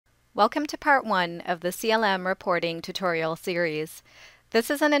Welcome to part 1 of the CLM reporting tutorial series. This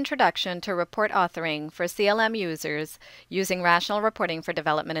is an introduction to report authoring for CLM users using Rational Reporting for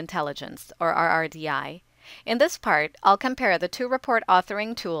Development Intelligence, or RRDI. In this part, I'll compare the two report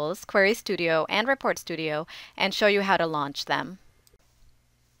authoring tools, Query Studio and Report Studio, and show you how to launch them.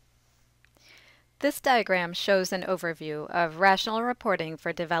 This diagram shows an overview of Rational Reporting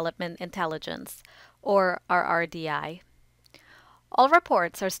for Development Intelligence, or RRDI. All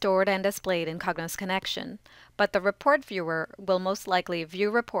reports are stored and displayed in Cognos Connection, but the report viewer will most likely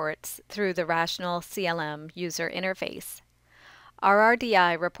view reports through the Rational CLM user interface.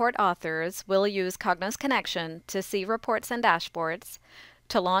 RRDI report authors will use Cognos Connection to see reports and dashboards,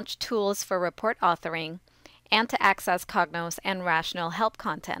 to launch tools for report authoring, and to access Cognos and Rational help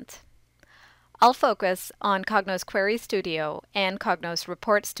content. I'll focus on Cognos Query Studio and Cognos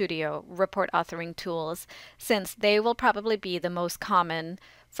Report Studio report authoring tools, since they will probably be the most common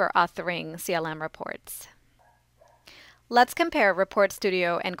for authoring CLM reports. Let's compare Report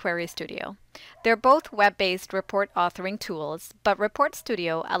Studio and Query Studio. They're both web-based report authoring tools, but Report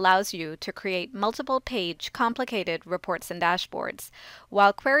Studio allows you to create multiple-page complicated reports and dashboards,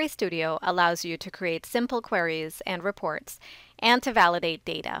 while Query Studio allows you to create simple queries and reports and to validate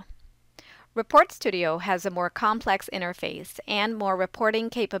data. Report Studio has a more complex interface and more reporting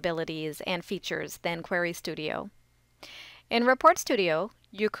capabilities and features than Query Studio. In Report Studio,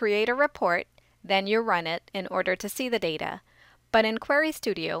 you create a report, then you run it in order to see the data. But in Query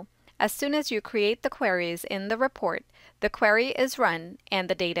Studio, as soon as you create the queries in the report, the query is run and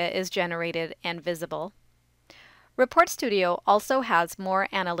the data is generated and visible. Report Studio also has more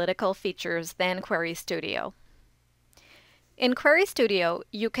analytical features than Query Studio. In Query Studio,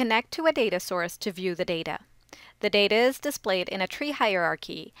 you connect to a data source to view the data. The data is displayed in a tree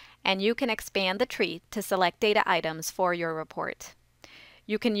hierarchy, and you can expand the tree to select data items for your report.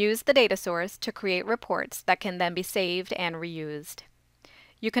 You can use the data source to create reports that can then be saved and reused.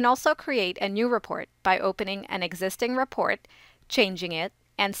 You can also create a new report by opening an existing report, changing it,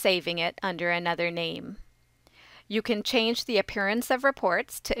 and saving it under another name. You can change the appearance of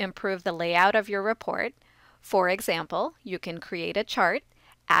reports to improve the layout of your report. For example, you can create a chart,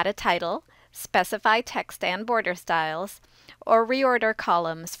 add a title, specify text and border styles, or reorder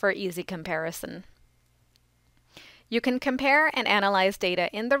columns for easy comparison. You can compare and analyze data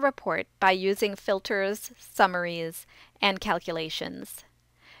in the report by using filters, summaries, and calculations.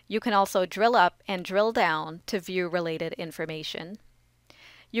 You can also drill up and drill down to view related information.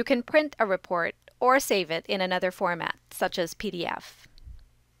 You can print a report or save it in another format, such as PDF.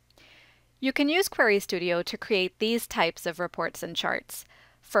 You can use Query Studio to create these types of reports and charts.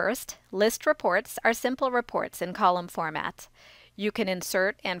 First, list reports are simple reports in column format. You can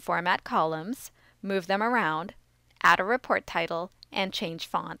insert and format columns, move them around, add a report title, and change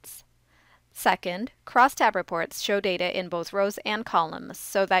fonts. Second, crosstab reports show data in both rows and columns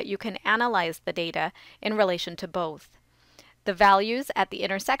so that you can analyze the data in relation to both. The values at the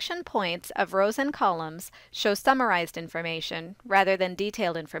intersection points of rows and columns show summarized information rather than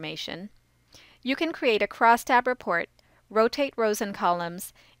detailed information. You can create a crosstab report, rotate rows and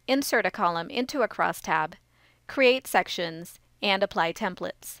columns, insert a column into a crosstab, create sections, and apply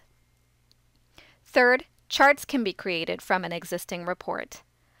templates. Third, charts can be created from an existing report.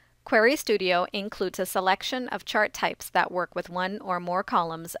 Query Studio includes a selection of chart types that work with one or more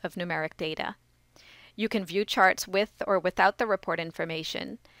columns of numeric data. You can view charts with or without the report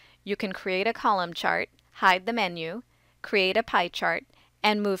information. You can create a column chart, hide the menu, create a pie chart,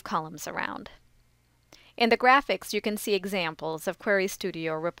 and move columns around. In the graphics, you can see examples of Query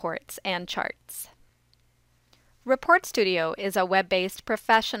Studio reports and charts. Report Studio is a web-based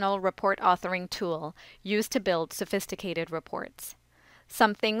professional report authoring tool used to build sophisticated reports.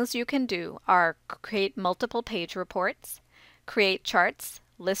 Some things you can do are create multiple page reports, create charts,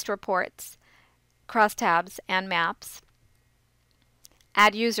 list reports, crosstabs, and maps,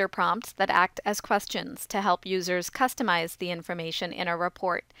 add user prompts that act as questions to help users customize the information in a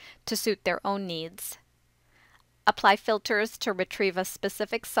report to suit their own needs, apply filters to retrieve a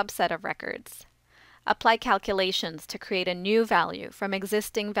specific subset of records, apply calculations to create a new value from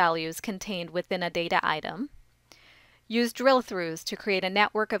existing values contained within a data item, use drill-throughs to create a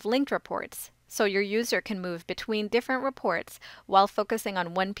network of linked reports so your user can move between different reports while focusing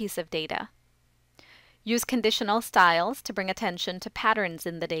on one piece of data, use conditional styles to bring attention to patterns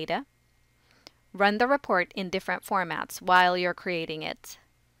in the data, run the report in different formats while you're creating it,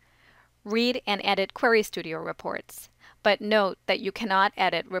 read and edit Query Studio reports, but note that you cannot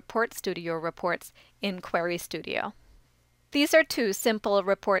edit Report Studio reports in Query Studio. These are two simple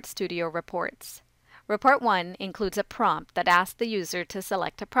Report Studio reports. Report 1 includes a prompt that asks the user to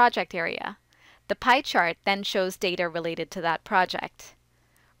select a project area. The pie chart then shows data related to that project.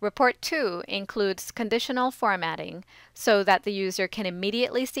 Report 2 includes conditional formatting so that the user can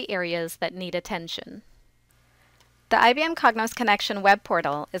immediately see areas that need attention. The IBM Cognos Connection web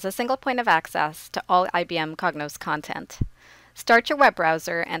portal is a single point of access to all IBM Cognos content. Start your web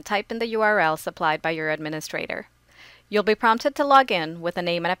browser and type in the URL supplied by your administrator. You'll be prompted to log in with a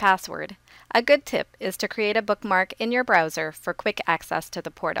name and a password. A good tip is to create a bookmark in your browser for quick access to the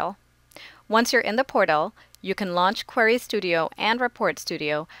portal. Once you're in the portal, you can launch Query Studio and Report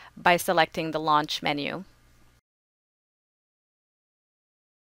Studio by selecting the Launch menu.